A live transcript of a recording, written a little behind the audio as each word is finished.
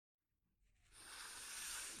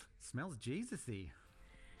Smells Jesus-y.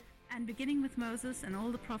 And beginning with Moses and all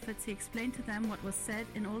the prophets, he explained to them what was said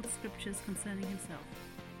in all the scriptures concerning himself.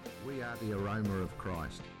 We are the aroma of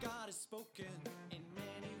Christ. God has spoken in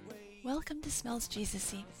many ways. Welcome to Smells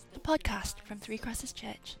Jesus-y, a podcast from Three Crosses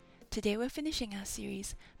Church. Today we're finishing our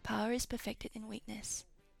series, Power is Perfected in Weakness.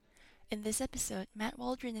 In this episode, Matt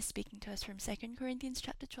Waldron is speaking to us from 2 Corinthians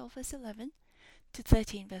chapter 12 verse 11 to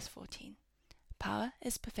 13 verse 14. Power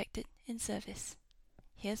is perfected in service.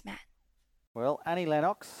 Here's Matt. Well, Annie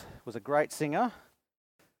Lennox was a great singer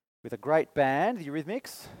with a great band, the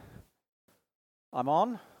Eurythmics. I'm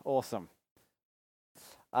on? Awesome.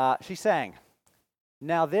 She sang,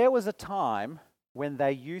 "Now there was a time when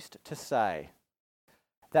they used to say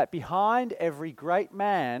that behind every great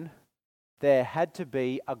man there had to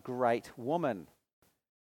be a great woman.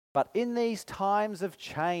 But in these times of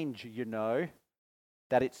change, you know,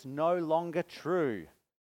 that it's no longer true.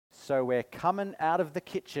 So we're coming out of the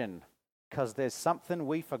kitchen, 'cause there's something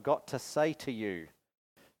we forgot to say to you.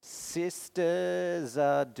 Sisters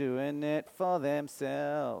are doing it for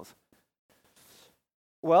themselves."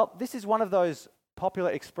 Well, this is one of those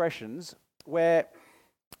popular expressions where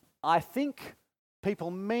I think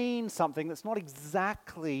people mean something that's not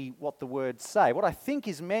exactly what the words say. What I think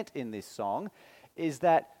is meant in this song is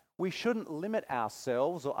that we shouldn't limit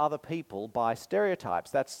ourselves or other people by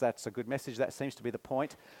stereotypes. That's a good message. That seems to be the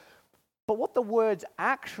point. But what the words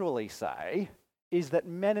actually say is that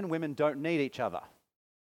men and women don't need each other.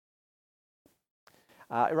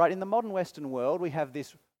 Right, in the modern Western world, we have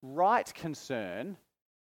this right concern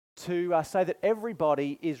to say that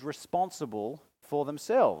everybody is responsible for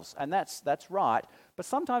themselves, and that's right. But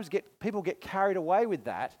sometimes people get carried away with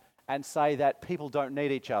that and say that people don't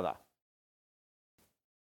need each other.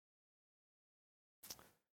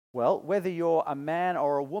 Well, whether you're a man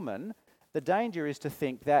or a woman, the danger is to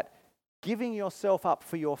think that giving yourself up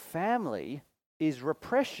for your family is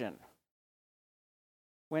repression,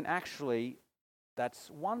 when actually that's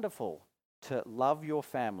wonderful to love your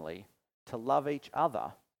family, to love each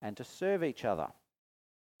other, and to serve each other.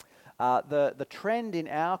 The trend in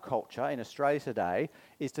our culture, in Australia today,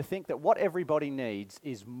 is to think that what everybody needs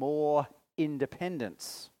is more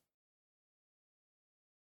independence.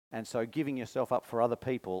 And so giving yourself up for other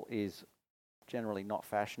people is generally not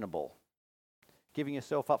fashionable. Giving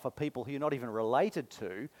yourself up for people who you're not even related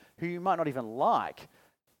to, who you might not even like,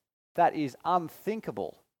 that is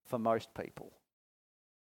unthinkable for most people.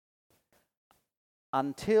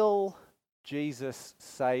 Until Jesus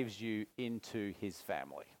saves you into his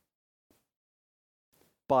family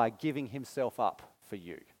by giving himself up for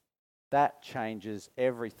you. That changes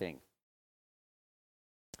everything.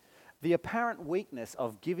 The apparent weakness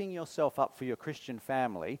of giving yourself up for your Christian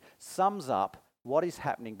family sums up what is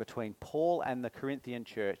happening between Paul and the Corinthian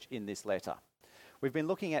church in this letter. We've been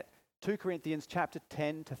looking at 2 Corinthians chapter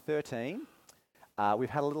 10 to 13. We've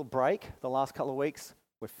had a little break the last couple of weeks.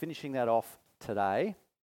 We're finishing that off today.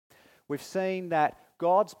 We've seen that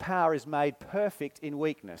God's power is made perfect in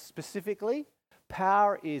weakness. Specifically,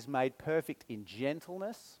 power is made perfect in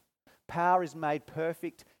gentleness. Power is made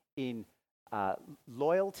perfect in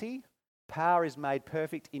loyalty. Power is made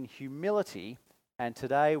perfect in humility. And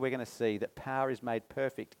today we're going to see that power is made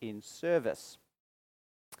perfect in service.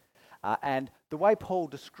 And the way Paul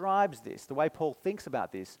describes this, the way Paul thinks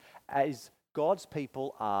about this, is God's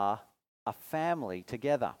people are a family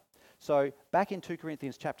together. So back in 2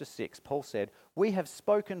 Corinthians chapter 6, Paul said, "We have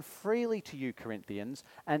spoken freely to you, Corinthians,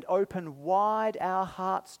 and opened wide our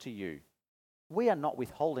hearts to you. We are not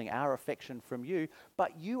withholding our affection from you,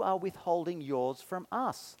 but you are withholding yours from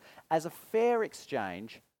us. As a fair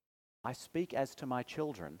exchange, I speak as to my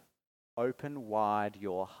children, open wide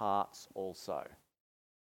your hearts also."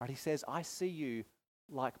 Right, he says, I see you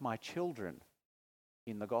like my children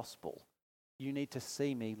in the gospel. You need to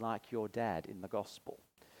see me like your dad in the gospel.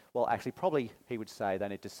 Well, actually, probably he would say they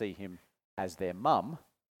need to see him as their mum,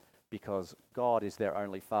 because God is their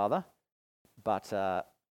only father. But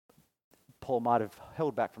Paul might have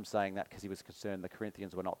held back from saying that because he was concerned the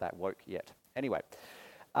Corinthians were not that woke yet. Anyway,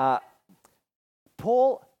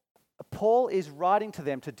 Paul is writing to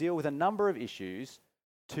them to deal with a number of issues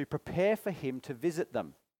to prepare for him to visit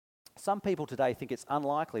them. Some people today think it's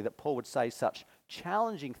unlikely that Paul would say such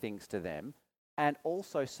challenging things to them and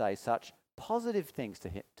also say such positive things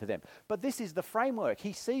to them. But this is the framework.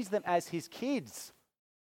 He sees them as his kids.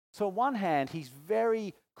 So on one hand, he's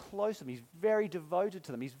very close to them. He's very devoted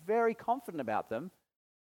to them. He's very confident about them.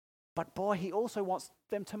 But boy, he also wants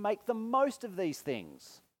them to make the most of these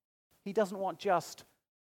things. He doesn't want just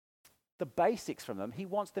the basics from them. He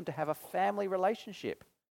wants them to have a family relationship.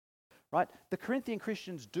 right? The Corinthian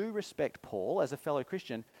Christians do respect Paul as a fellow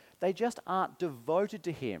Christian. They just aren't devoted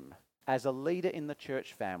to him as a leader in the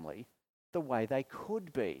church family the way they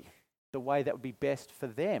could be, the way that would be best for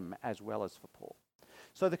them as well as for Paul.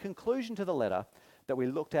 So the conclusion to the letter that we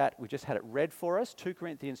looked at, we just had it read for us, 2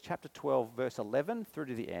 Corinthians chapter 12, verse 11 through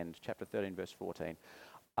to the end, chapter 13, verse 14.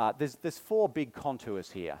 There's four big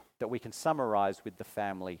contours here that we can summarize with the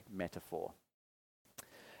family metaphor.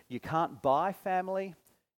 You can't buy family,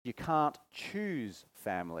 you can't choose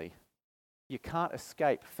family, you can't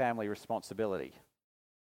escape family responsibility.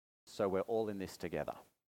 So we're all in this together.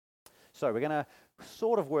 So we're going to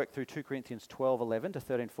sort of work through 2 Corinthians 12, 11 to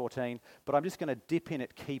 13, 14, but I'm just going to dip in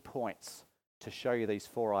at key points to show you these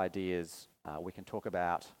four ideas. We can talk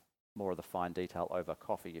about more of the fine detail over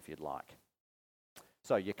coffee if you'd like.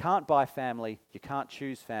 So you can't buy family, you can't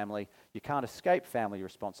choose family, you can't escape family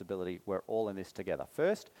responsibility. We're all in this together.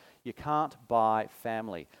 First, you can't buy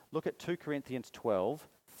family. Look at 2 Corinthians 12,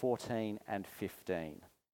 14 and 15.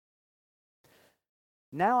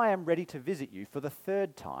 Now I am ready to visit you for the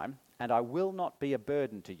third time, and I will not be a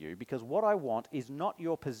burden to you, because what I want is not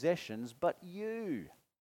your possessions, but you.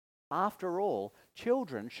 After all,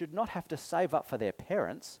 children should not have to save up for their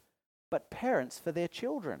parents, but parents for their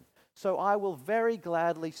children. So I will very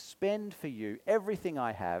gladly spend for you everything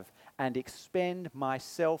I have and expend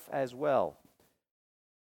myself as well.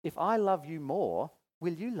 If I love you more,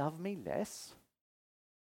 will you love me less?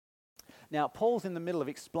 Now, Paul's in the middle of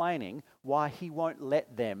explaining why he won't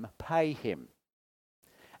let them pay him.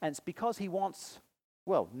 And it's because he wants,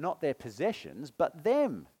 well, not their possessions, but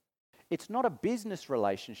them. It's not a business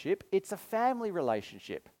relationship, it's a family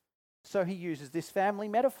relationship. So he uses this family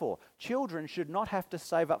metaphor. Children should not have to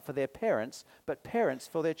save up for their parents, but parents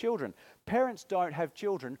for their children. Parents don't have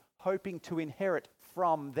children hoping to inherit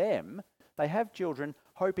from them. They have children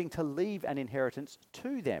hoping to leave an inheritance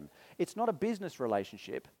to them. It's not a business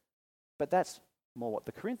relationship, but that's more what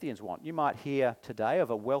the Corinthians want. You might hear today of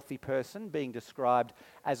a wealthy person being described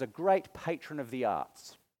as a great patron of the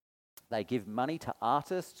arts. They give money to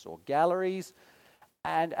artists or galleries,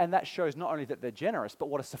 and that shows not only that they're generous, but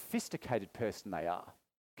what a sophisticated person they are,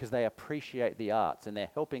 because they appreciate the arts and they're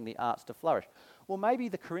helping the arts to flourish. Well, maybe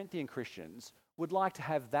the Corinthian Christians would like to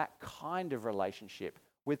have that kind of relationship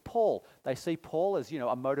with Paul. They see Paul as, a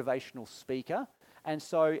motivational speaker, and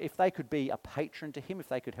so if they could be a patron to him, if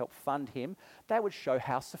they could help fund him, that would show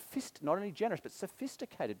how not only generous, but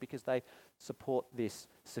sophisticated, because they support this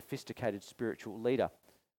sophisticated spiritual leader.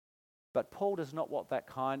 But Paul does not want that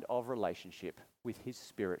kind of relationship with his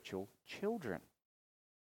spiritual children.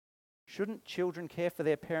 Shouldn't children care for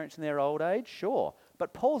their parents in their old age? Sure.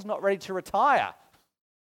 But Paul's not ready to retire.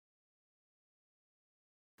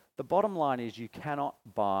 The bottom line is you cannot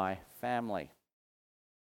buy family.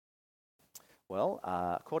 Well,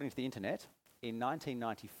 according to the internet, in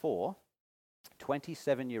 1994,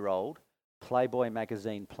 27-year-old Playboy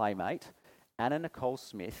magazine playmate Anna Nicole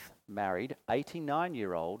Smith married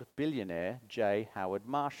 89-year-old billionaire J. Howard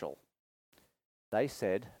Marshall. They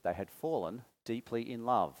said they had fallen deeply in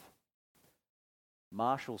love.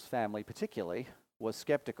 Marshall's family particularly was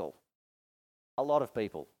skeptical. A lot of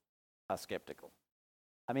people are skeptical.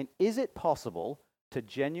 I mean, is it possible to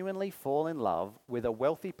genuinely fall in love with a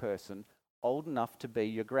wealthy person old enough to be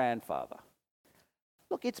your grandfather?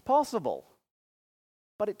 Look, it's possible,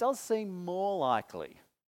 but it does seem more likely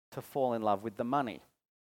to fall in love with the money.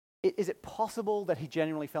 Is it possible that he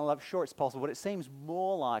genuinely fell in love? Sure, it's possible, but it seems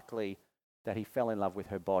more likely that he fell in love with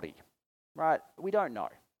her body, right? We don't know.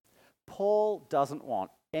 Paul doesn't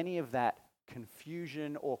want any of that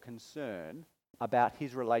confusion or concern about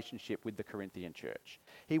his relationship with the Corinthian church.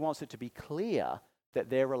 He wants it to be clear that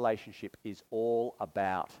their relationship is all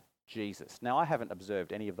about Jesus. Now, I haven't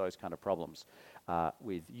observed any of those kind of problems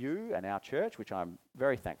with you and our church, which I'm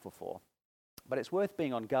very thankful for. But it's worth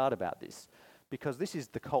being on guard about this, because this is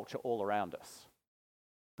the culture all around us.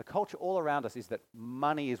 The culture all around us is that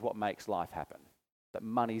money is what makes life happen, that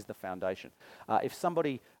money is the foundation. If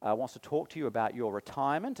somebody wants to talk to you about your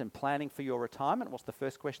retirement and planning for your retirement, what's the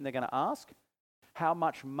first question they're going to ask? How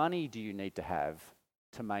much money do you need to have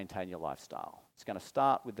to maintain your lifestyle? It's going to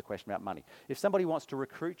start with the question about money. If somebody wants to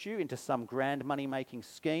recruit you into some grand money-making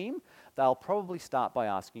scheme, they'll probably start by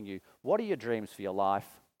asking you, what are your dreams for your life?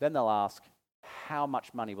 Then they'll ask, how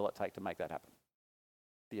much money will it take to make that happen?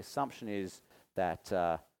 The assumption is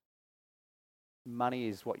that money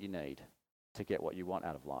is what you need to get what you want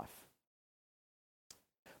out of life.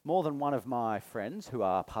 More than one of my friends who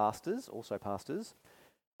are pastors, also pastors,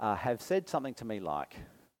 have said something to me like,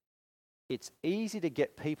 it's easy to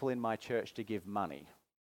get people in my church to give money.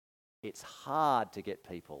 It's hard to get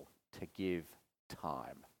people to give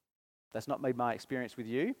time. That's not been my experience with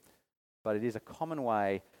you, but it is a common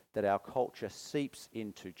way that our culture seeps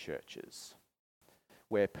into churches,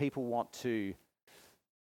 where people want to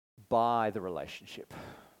buy the relationship.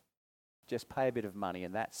 Just pay a bit of money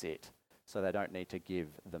and that's it, so they don't need to give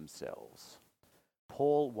themselves.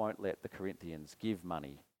 Paul won't let the Corinthians give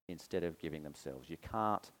money instead of giving themselves. You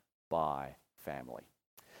can't buy family.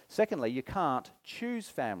 Secondly, you can't choose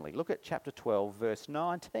family. Look at chapter 12, verse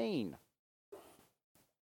 19.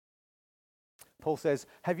 Paul says,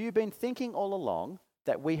 "Have you been thinking all along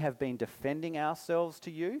that we have been defending ourselves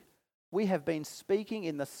to you? We have been speaking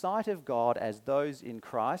in the sight of God as those in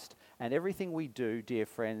Christ, and everything we do, dear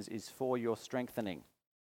friends, is for your strengthening."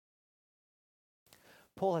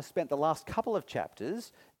 Paul has spent the last couple of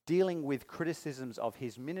chapters dealing with criticisms of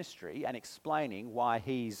his ministry and explaining why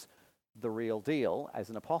he's the real deal as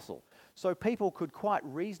an apostle. So people could quite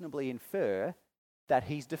reasonably infer that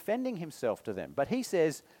he's defending himself to them. But he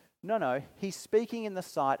says, no, he's speaking in the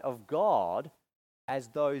sight of God as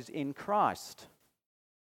those in Christ.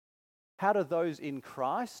 How do those in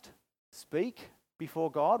Christ speak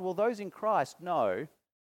before God? Well, those in Christ know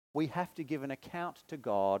we have to give an account to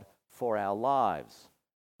God for our lives.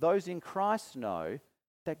 Those in Christ know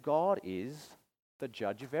that God is the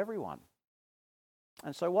judge of everyone.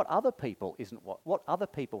 And so what other people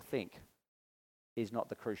think is not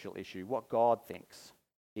the crucial issue. What God thinks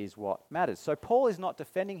is what matters. So Paul is not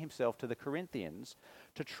defending himself to the Corinthians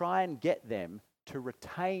to try and get them to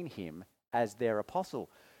retain him as their apostle.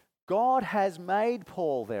 God has made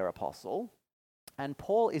Paul their apostle, and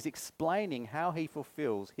Paul is explaining how he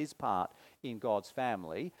fulfills his part in God's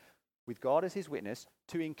family, with God as his witness,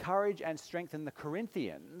 to encourage and strengthen the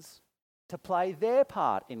Corinthians to play their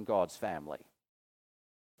part in God's family.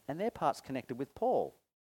 And their part's connected with Paul.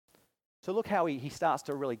 So look how he starts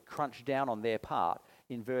to really crunch down on their part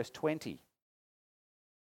in verse 20.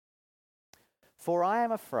 "For I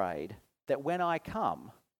am afraid that when I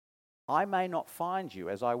come, I may not find you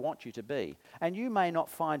as I want you to be, and you may not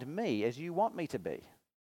find me as you want me to be."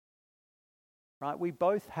 Right? We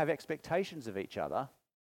both have expectations of each other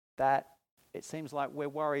that it seems like we're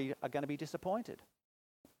worried are going to be disappointed.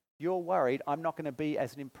 You're worried I'm not going to be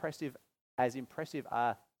as impressive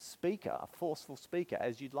a speaker, a forceful speaker,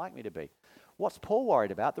 as you'd like me to be. What's Paul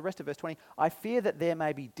worried about? The rest of verse 20, "I fear that there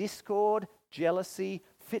may be discord, jealousy,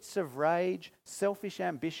 fits of rage, selfish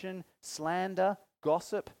ambition, slander,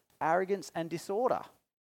 gossip, arrogance, and disorder."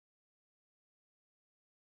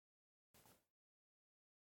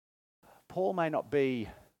 Paul may not be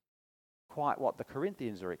quite what the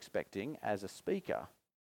Corinthians are expecting as a speaker,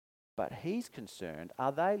 but he's concerned,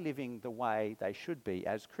 are they living the way they should be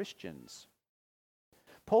as Christians?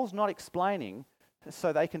 Paul's not explaining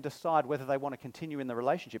so they can decide whether they want to continue in the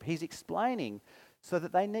relationship. He's explaining so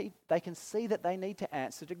that they can see that they need to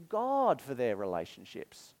answer to God for their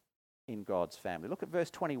relationships in God's family. Look at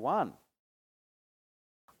verse 21.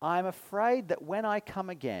 "I am afraid that when I come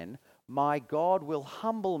again, my God will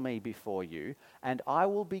humble me before you, and I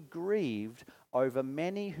will be grieved over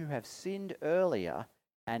many who have sinned earlier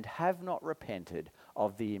and have not repented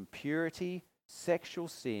of the impurity, sexual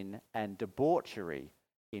sin, and debauchery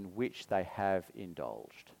in which they have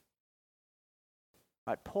indulged."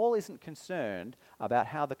 Right, Paul isn't concerned about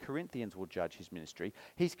how the Corinthians will judge his ministry.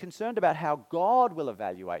 He's concerned about how God will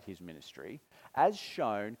evaluate his ministry, as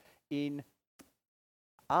shown in,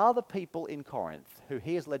 are the people in Corinth who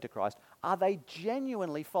he has led to Christ, are they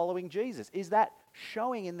genuinely following Jesus? Is that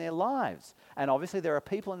showing in their lives? And obviously there are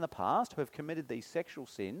people in the past who have committed these sexual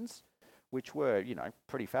sins, which were,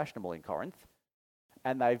 pretty fashionable in Corinth,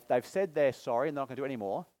 and they've said they're sorry and they're not going to do it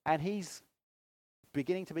anymore, and he's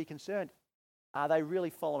beginning to be concerned. Are they really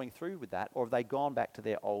following through with that, or have they gone back to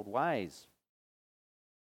their old ways?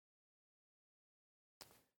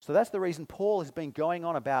 So that's the reason Paul has been going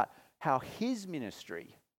on about how his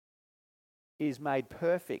ministry is made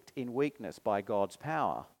perfect in weakness by God's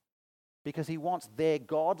power, because he wants their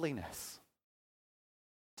godliness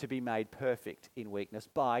to be made perfect in weakness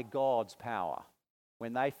by God's power.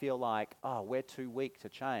 When they feel like, we're too weak to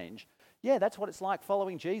change, that's what it's like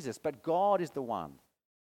following Jesus, but God is the one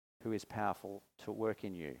who is powerful to work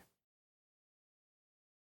in you.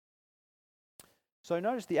 So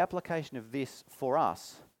notice the application of this for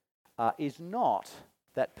us is not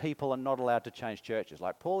that people are not allowed to change churches.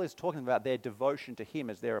 Like Paul is talking about their devotion to him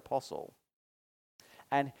as their apostle.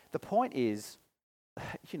 And the point is,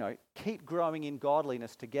 keep growing in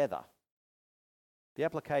godliness together. The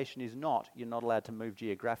application is not, you're not allowed to move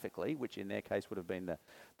geographically, which in their case would have been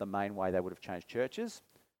the main way they would have changed churches.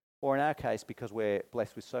 Or in our case, because we're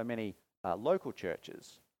blessed with so many local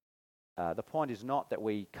churches, The point is not that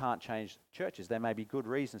we can't change churches. There may be good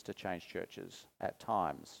reasons to change churches at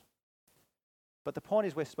times. But the point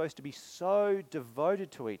is we're supposed to be so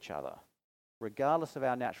devoted to each other, regardless of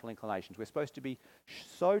our natural inclinations. We're supposed to be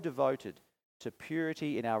so devoted to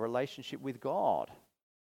purity in our relationship with God,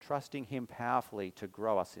 trusting Him powerfully to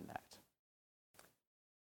grow us in that.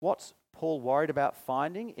 What's Paul worried about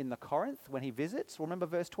finding in the Corinth when he visits? Remember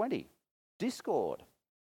verse 20. Discord.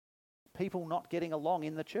 People not getting along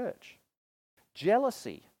in the church.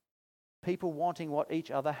 Jealousy. People wanting what each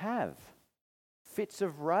other have. Fits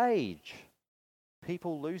of rage.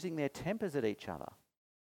 People losing their tempers at each other.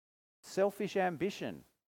 Selfish ambition.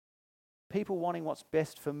 People wanting what's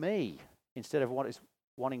best for me instead of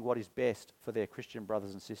wanting what is best for their Christian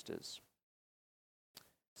brothers and sisters.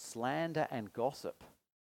 Slander and gossip.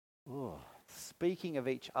 Ugh. Speaking of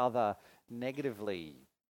each other negatively,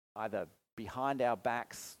 either behind our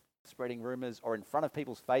backs, spreading rumours, or in front of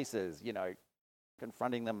people's faces,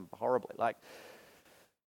 confronting them horribly.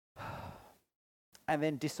 And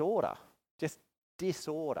then disorder. Just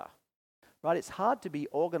disorder. Right? It's hard to be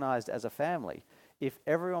organised as a family if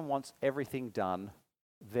everyone wants everything done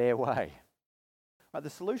their way. Right? The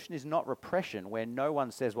solution is not repression, where no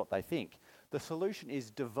one says what they think. The solution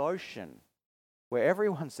is devotion, where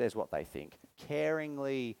everyone says what they think,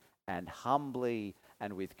 caringly and humbly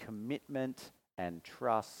and with commitment and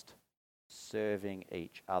trust, serving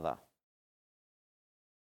each other.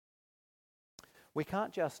 We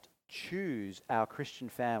can't just choose our Christian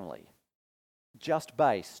family just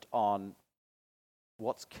based on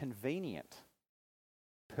what's convenient.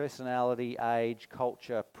 Personality, age,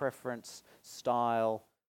 culture, preference, style.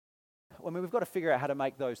 We've got to figure out how to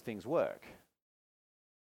make those things work.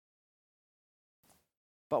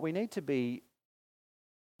 But we need to be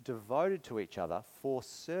devoted to each other for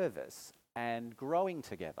service and growing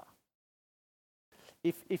together.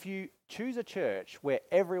 If you choose a church where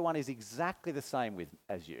everyone is exactly the same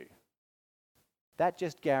as you, that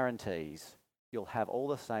just guarantees you'll have all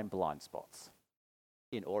the same blind spots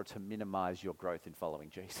in order to minimize your growth in following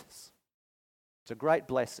Jesus. It's a great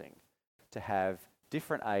blessing to have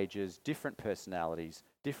different ages, different personalities,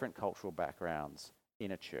 different cultural backgrounds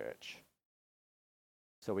in a church,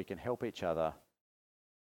 so we can help each other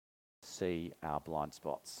see our blind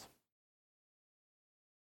spots.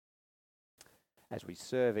 As we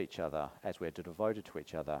serve each other, as we're devoted to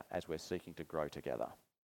each other, as we're seeking to grow together.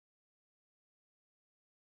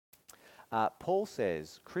 Paul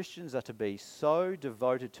says Christians are to be so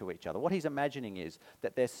devoted to each other. What he's imagining is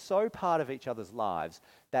that they're so part of each other's lives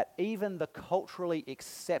that even the culturally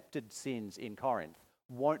accepted sins in Corinth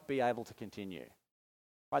won't be able to continue.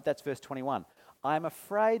 Right, that's verse 21. I am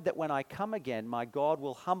afraid that when I come again, my God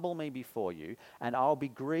will humble me before you, and I'll be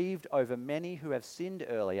grieved over many who have sinned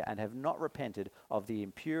earlier and have not repented of the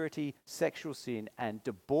impurity, sexual sin, and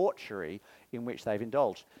debauchery in which they've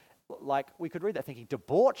indulged. We could read that thinking,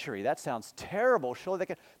 debauchery, that sounds terrible. Surely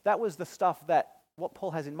that was the stuff that, what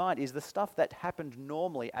Paul has in mind is the stuff that happened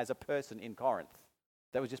normally as a person in Corinth.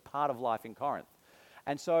 That was just part of life in Corinth.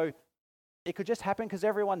 And so it could just happen because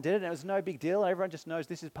everyone did it and it was no big deal and everyone just knows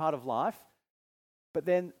this is part of life. But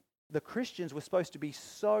then the Christians were supposed to be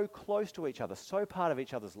so close to each other, so part of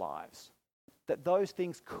each other's lives, that those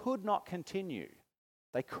things could not continue.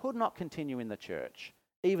 They could not continue in the church,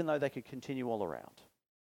 even though they could continue all around.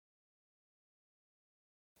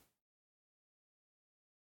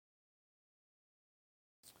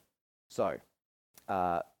 So,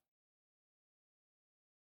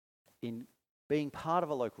 in being part of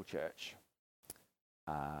a local church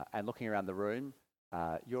and looking around the room,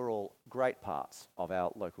 you're all great parts of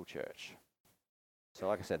our local church. So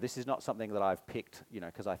like I said, this is not something that I've picked,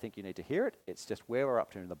 because I think you need to hear it. It's just where we're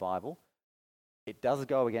up to in the Bible. It does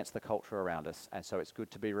go against the culture around us, and so it's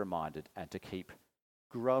good to be reminded and to keep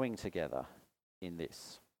growing together in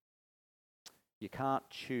this. You can't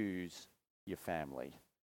choose your family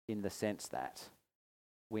in the sense that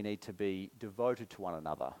we need to be devoted to one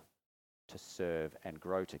another to serve and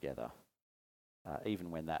grow together. Even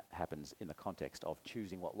when that happens in the context of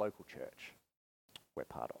choosing what local church we're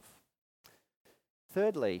part of.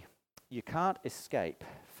 Thirdly, you can't escape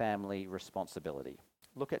family responsibility.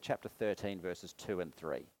 Look at chapter 13, verses 2 and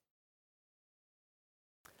 3.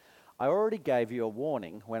 I already gave you a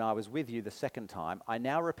warning when I was with you the second time. I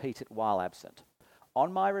now repeat it while absent.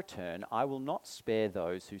 On my return, I will not spare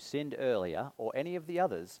those who sinned earlier or any of the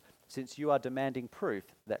others, since you are demanding proof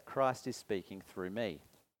that Christ is speaking through me.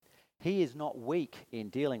 He is not weak in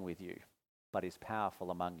dealing with you, but is powerful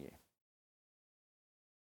among you.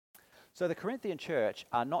 So the Corinthian church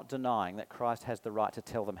are not denying that Christ has the right to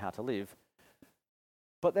tell them how to live,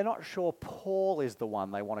 but they're not sure Paul is the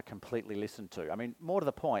one they want to completely listen to. I mean, more to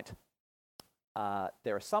the point,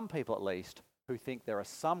 there are some people at least who think there are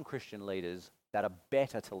some Christian leaders that are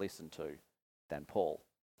better to listen to than Paul.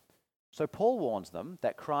 So Paul warns them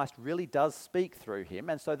that Christ really does speak through him,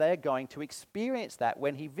 and so they are going to experience that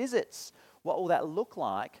when he visits. What will that look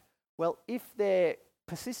like? Well, if they're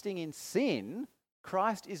persisting in sin,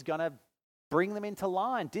 Christ is going to bring them into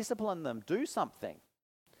line, discipline them, do something.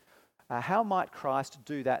 How might Christ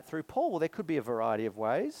do that through Paul? Well, there could be a variety of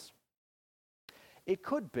ways. It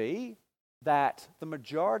could be that the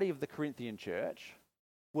majority of the Corinthian church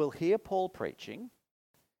will hear Paul preaching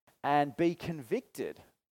and be convicted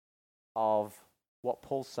of what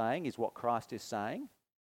Paul's saying is what Christ is saying.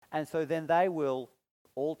 And so then they will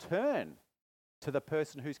all turn to the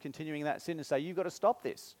person who's continuing that sin and say, you've got to stop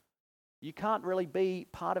this. You can't really be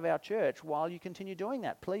part of our church while you continue doing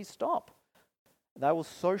that. Please stop. They will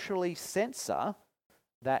socially censor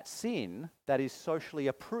that sin that is socially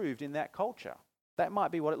approved in that culture. That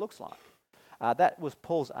might be what it looks like. That was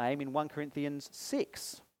Paul's aim in 1 Corinthians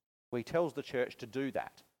 6, where he tells the church to do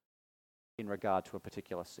that in regard to a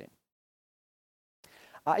particular sin.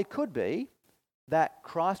 It could be that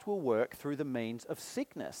Christ will work through the means of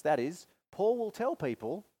sickness. That is, Paul will tell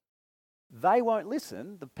people they won't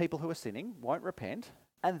listen, the people who are sinning won't repent,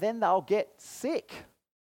 and then they'll get sick.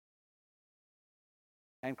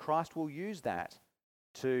 And Christ will use that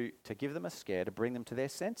to give them a scare, to bring them to their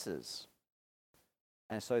senses.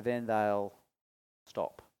 And so then they'll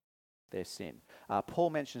stop their sin.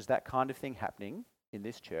 Paul mentions that kind of thing happening in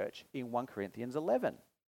this church in 1 Corinthians 11.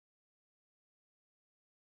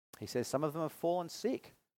 He says some of them have fallen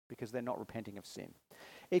sick because they're not repenting of sin.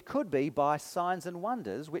 It could be by signs and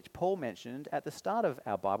wonders, which Paul mentioned at the start of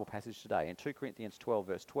our Bible passage today in 2 Corinthians 12,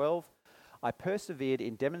 verse 12. I persevered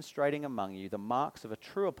in demonstrating among you the marks of a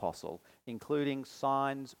true apostle, including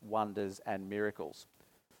signs, wonders, and miracles.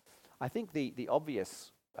 I think the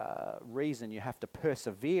obvious reason you have to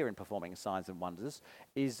persevere in performing signs and wonders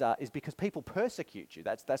is because people persecute you.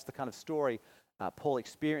 That's the kind of story Paul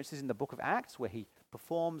experiences in the book of Acts, where he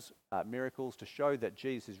performs miracles to show that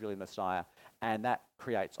Jesus is really Messiah, and that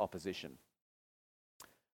creates opposition.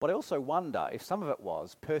 But I also wonder if some of it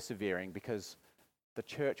was persevering because the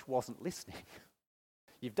church wasn't listening.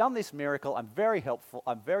 You've done this miracle, I'm very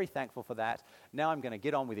thankful for that. Now I'm going to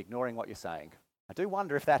get on with ignoring what you're saying. I do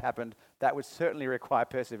wonder if that happened. That would certainly require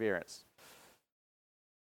perseverance.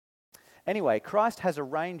 Anyway, Christ has a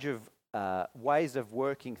range of ways of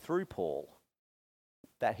working through Paul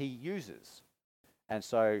that he uses. And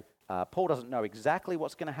so Paul doesn't know exactly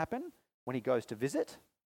what's going to happen when he goes to visit,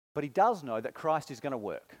 but he does know that Christ is going to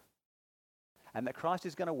work. And that Christ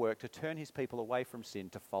is going to work to turn his people away from sin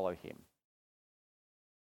to follow him.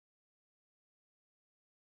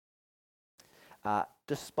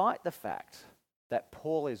 Despite the fact that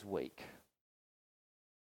Paul is weak,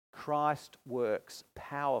 Christ works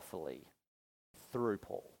powerfully through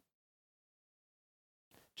Paul.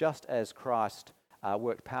 Just as Christ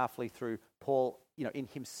worked powerfully through Paul, in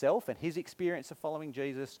himself and his experience of following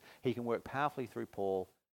Jesus, he can work powerfully through Paul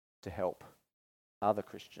to help other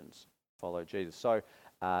Christians follow Jesus. So,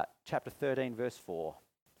 chapter 13, verse 4,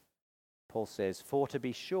 Paul says, "For to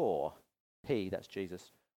be sure, he," that's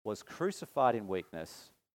Jesus, "was crucified in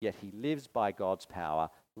weakness, yet he lives by God's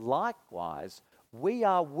power. Likewise, we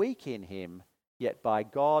are weak in him, yet by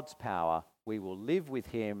God's power we will live with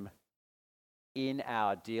him in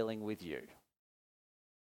our dealing with you."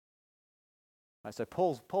 Right, so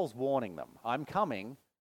Paul's warning them. I'm coming.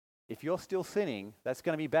 If you're still sinning, that's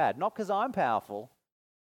going to be bad. Not because I'm powerful,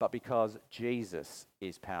 but because Jesus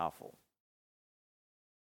is powerful.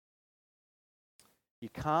 You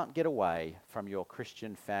can't get away from your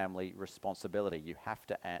Christian family responsibility. You have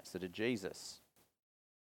to answer to Jesus.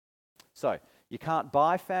 So, you can't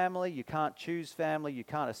buy family, you can't choose family, you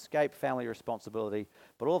can't escape family responsibility,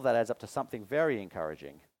 but all of that adds up to something very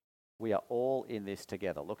encouraging. We are all in this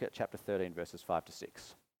together. Look at chapter 13, verses 5 to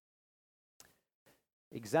 6.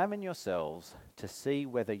 "Examine yourselves to see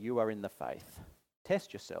whether you are in the faith.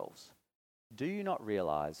 Test yourselves. Do you not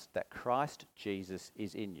realize that Christ Jesus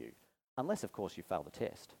is in you? Unless, of course, you fail the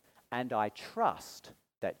test. And I trust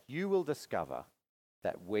that you will discover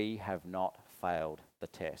that we have not failed the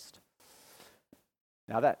test."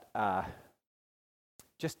 Now that,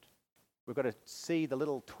 we've got to see the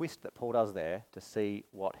little twist that Paul does there to see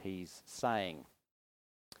what he's saying.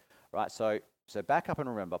 Right, so back up and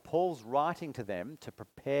remember, Paul's writing to them to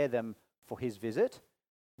prepare them for his visit.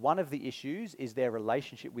 One of the issues is their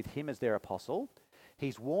relationship with him as their apostle.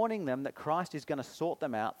 He's warning them that Christ is going to sort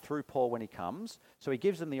them out through Paul when he comes. So he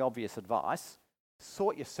gives them the obvious advice: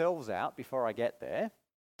 sort yourselves out before I get there.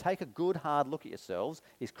 take a good hard look at yourselves.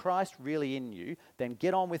 Is Christ really in you? Then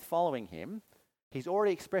get on with following him. He's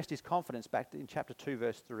already expressed his confidence back in chapter 2,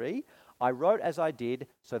 verse 3. I wrote as I did,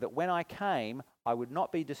 so that when I came, I would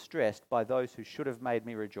not be distressed by those who should have made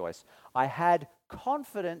me rejoice. I had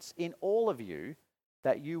confidence in all of you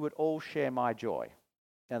that you would all share my joy.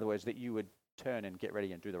 In other words, that you would turn and get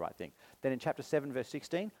ready and do the right thing. Then in chapter 7, verse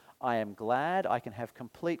 16, I am glad I can have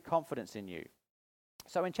complete confidence in you.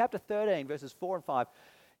 So in chapter 13, verses 4 and 5,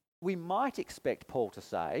 we might expect Paul to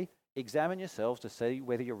say, examine yourselves to see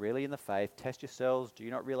whether you're really in the faith. Test yourselves. Do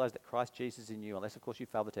you not realize that Christ Jesus is in you? Unless, of course, you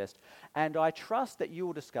fail the test. And I trust that you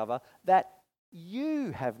will discover that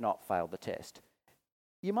you have not failed the test.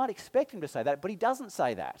 You might expect him to say that, but he doesn't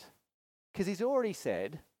say that. Because he's already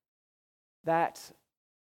said that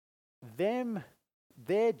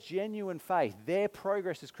their genuine faith, their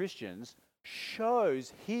progress as Christians,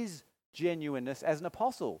 shows his genuineness as an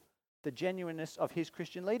apostle, the genuineness of his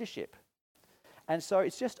Christian leadership. And so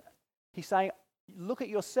it's just, he's saying, look at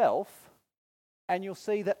yourself and you'll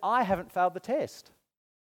see that I haven't failed the test.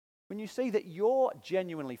 When you see that you're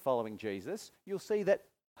genuinely following Jesus, you'll see that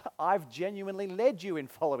I've genuinely led you in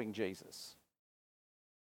following Jesus.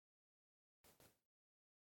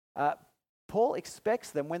 Paul expects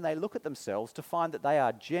them, when they look at themselves, to find that they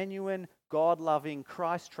are genuine, God-loving,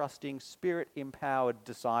 Christ-trusting, Spirit-empowered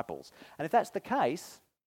disciples. And if that's the case,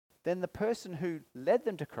 then the person who led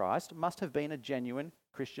them to Christ must have been a genuine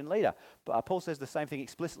Christian leader. But Paul says the same thing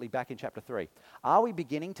explicitly back in chapter 3. Are we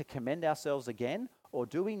beginning to commend ourselves again, or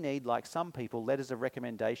do we need, like some people, letters of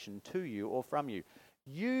recommendation to you or from you?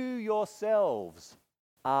 You yourselves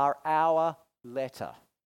are our letter,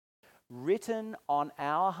 written on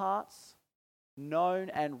our hearts, known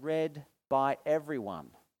and read by everyone.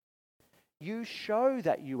 You show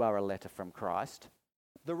that you are a letter from Christ,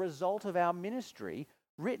 the result of our ministry,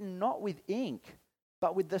 written not with ink,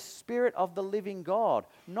 but with the Spirit of the living God,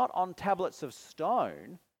 not on tablets of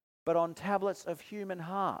stone, but on tablets of human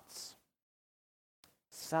hearts.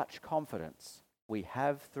 Such confidence we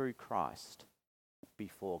have through Christ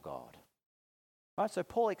before God. Right, so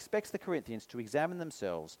Paul expects the Corinthians to examine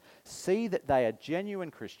themselves, see that they are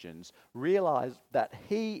genuine Christians, realize that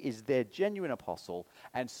he is their genuine apostle,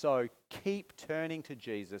 and so keep turning to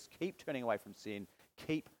Jesus, keep turning away from sin,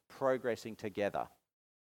 keep progressing together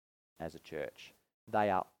as a church. They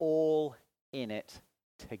are all in it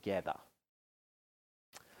together.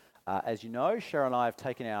 As you know, Cheryl and I have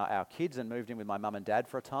taken our kids and moved in with my mum and dad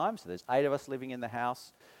for a time, so there's 8 of us living in the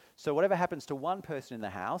house. So whatever happens to one person in the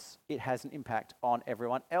house, it has an impact on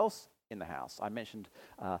everyone else in the house. I mentioned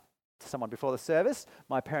to someone before the service,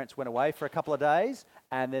 my parents went away for a couple of days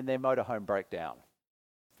and then their motorhome broke down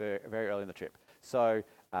very early in the trip. So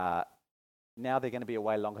now they're going to be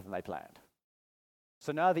away longer than they planned.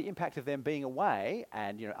 So now the impact of them being away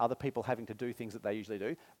and other people having to do things that they usually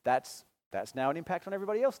do, that's now an impact on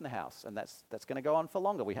everybody else in the house, and that's going to go on for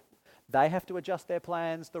longer. They have to adjust their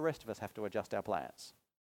plans, the rest of us have to adjust our plans.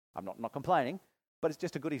 I'm not complaining, but it's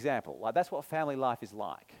just a good example. Like, that's what family life is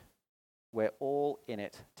like. We're all in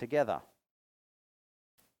it together.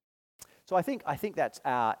 So I think that's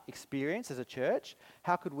our experience as a church.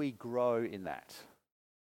 How could we grow in that?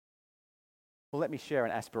 Well, let me share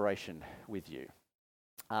an aspiration with you.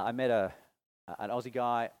 I met an Aussie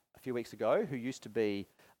guy a few weeks ago who used to be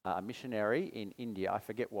a missionary in India. I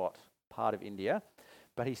forget what part of India,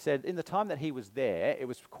 but he said in the time that he was there, it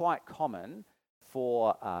was quite common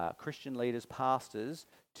for Christian leaders, pastors,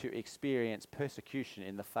 to experience persecution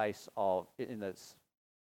in the face of, in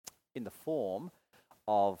the form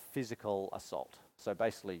of physical assault. So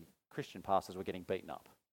basically, Christian pastors were getting beaten up.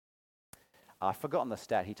 I've forgotten the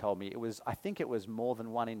stat he told me. I think it was more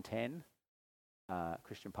than 1 in 10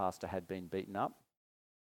 Christian pastor had been beaten up.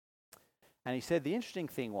 And he said the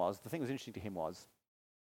thing that was interesting to him was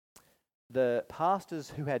the pastors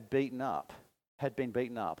who had been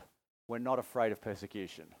beaten up, were not afraid of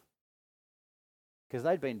persecution. Because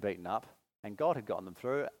they'd been beaten up and God had gotten them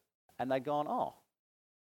through, and they'd gone, oh,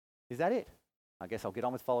 is that it? I guess I'll get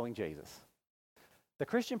on with following Jesus. The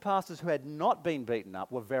Christian pastors who had not been beaten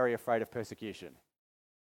up were very afraid of persecution.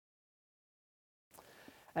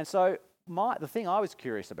 And so the thing I was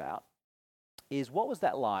curious about is, what was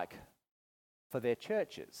that like for their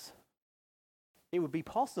churches? It would be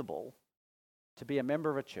possible to be a member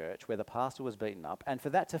of a church where the pastor was beaten up and for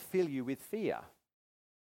that to fill you with fear.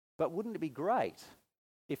 But wouldn't it be great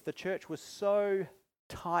if the church was so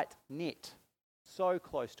tight-knit, so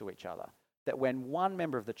close to each other, that when one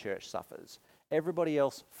member of the church suffers, everybody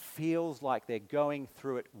else feels like they're going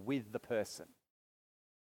through it with the person?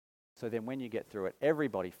 So then when you get through it,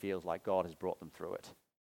 everybody feels like God has brought them through it,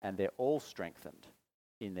 and they're all strengthened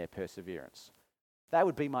in their perseverance. That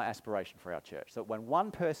would be my aspiration for our church, that when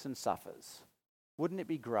one person suffers, wouldn't it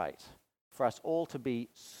be great for us all to be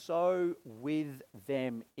so with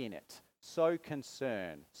them in it, so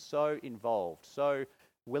concerned, so involved, so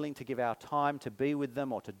willing to give our time to be with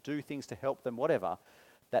them or to do things to help them, whatever,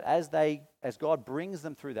 that as God brings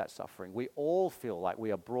them through that suffering, we all feel like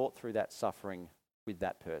we are brought through that suffering with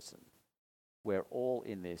that person. We're all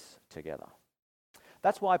in this together.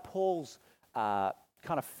 That's why Paul's kind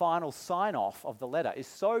of final sign-off of the letter is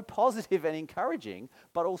so positive and encouraging,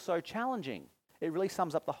 but also challenging. It really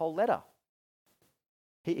sums up the whole letter.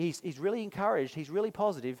 He's really encouraged, he's really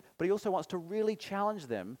positive, but he also wants to really challenge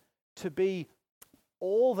them to be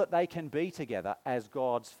all that they can be together as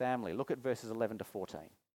God's family. Look at verses 11 to 14.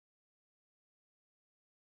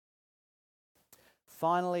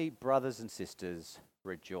 Finally, brothers and sisters,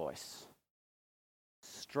 rejoice.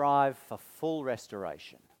 Strive for full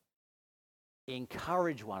restoration.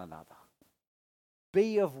 Encourage one another.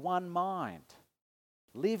 Be of one mind.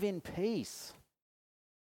 Live in peace.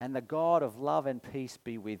 And the God of love and peace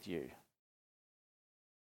be with you.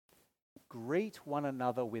 Greet one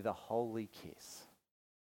another with a holy kiss.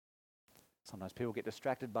 Sometimes people get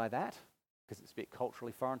distracted by that because it's a bit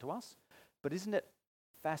culturally foreign to us. But isn't it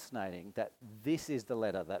fascinating that this is the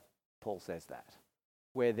letter that Paul says that,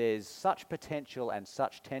 where there's such potential and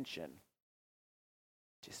such tension?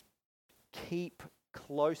 Just keep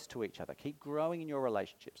close to each other. Keep growing in your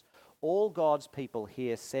relationships. All God's people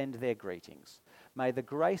here send their greetings. May the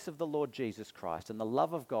grace of the Lord Jesus Christ and the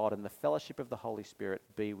love of God and the fellowship of the Holy Spirit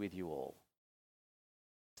be with you all.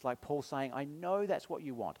 It's like Paul saying, I know that's what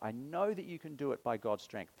you want. I know that you can do it by God's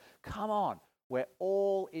strength. Come on, we're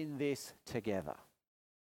all in this together.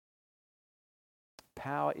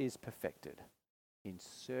 Power is perfected in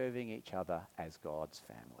serving each other as God's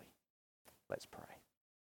family. Let's pray.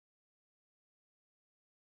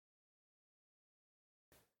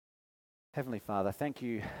 Heavenly Father, thank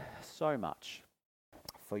you so much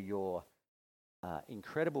for your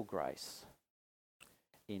incredible grace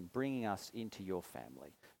in bringing us into your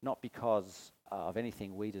family, not because of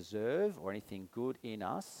anything we deserve or anything good in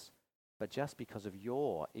us, but just because of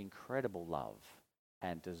your incredible love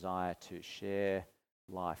and desire to share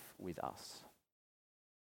life with us.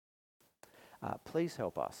 Please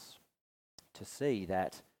help us to see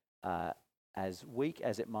that as weak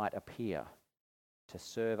as it might appear to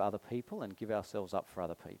serve other people and give ourselves up for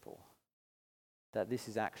other people, that this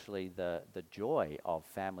is actually the joy of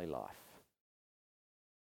family life.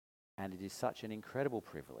 And it is such an incredible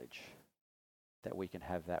privilege that we can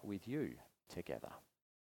have that with you together.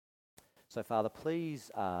 So, Father, please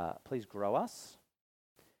grow us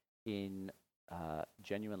in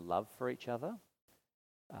genuine love for each other.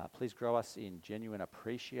 Please grow us in genuine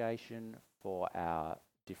appreciation for our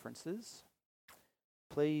differences.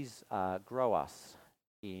 Please grow us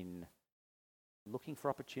in looking for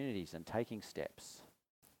opportunities and taking steps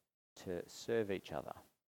to serve each other,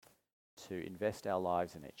 to invest our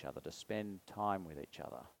lives in each other, to spend time with each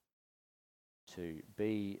other, to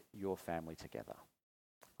be your family together.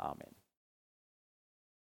 Amen.